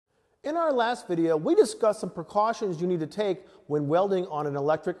In our last video, we discussed some precautions you need to take when welding on an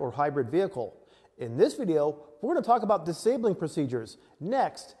electric or hybrid vehicle. In this video, we're going to talk about disabling procedures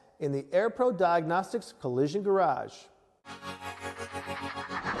next in the AirPro Diagnostics Collision Garage.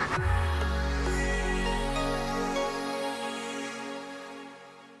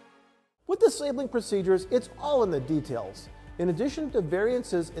 With disabling procedures, it's all in the details. In addition to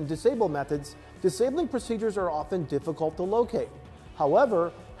variances in disable methods, disabling procedures are often difficult to locate.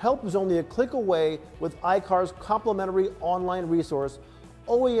 However, help is only a click away with iCar's complimentary online resource,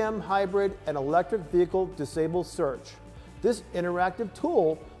 OEM Hybrid and Electric Vehicle Disable Search. This interactive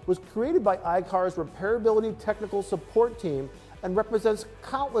tool was created by iCar's repairability technical support team and represents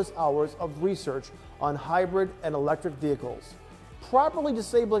countless hours of research on hybrid and electric vehicles. Properly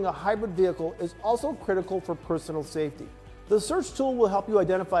disabling a hybrid vehicle is also critical for personal safety. The search tool will help you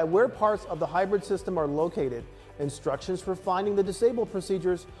identify where parts of the hybrid system are located, instructions for finding the disable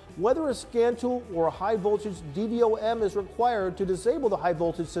procedures, whether a scan tool or a high voltage DVOM is required to disable the high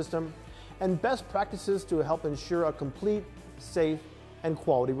voltage system, and best practices to help ensure a complete, safe, and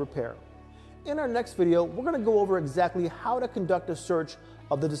quality repair. In our next video, we're going to go over exactly how to conduct a search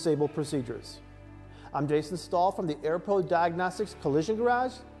of the disabled procedures. I'm Jason Stahl from the AirPro Diagnostics Collision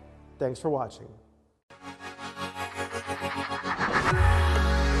Garage. Thanks for watching.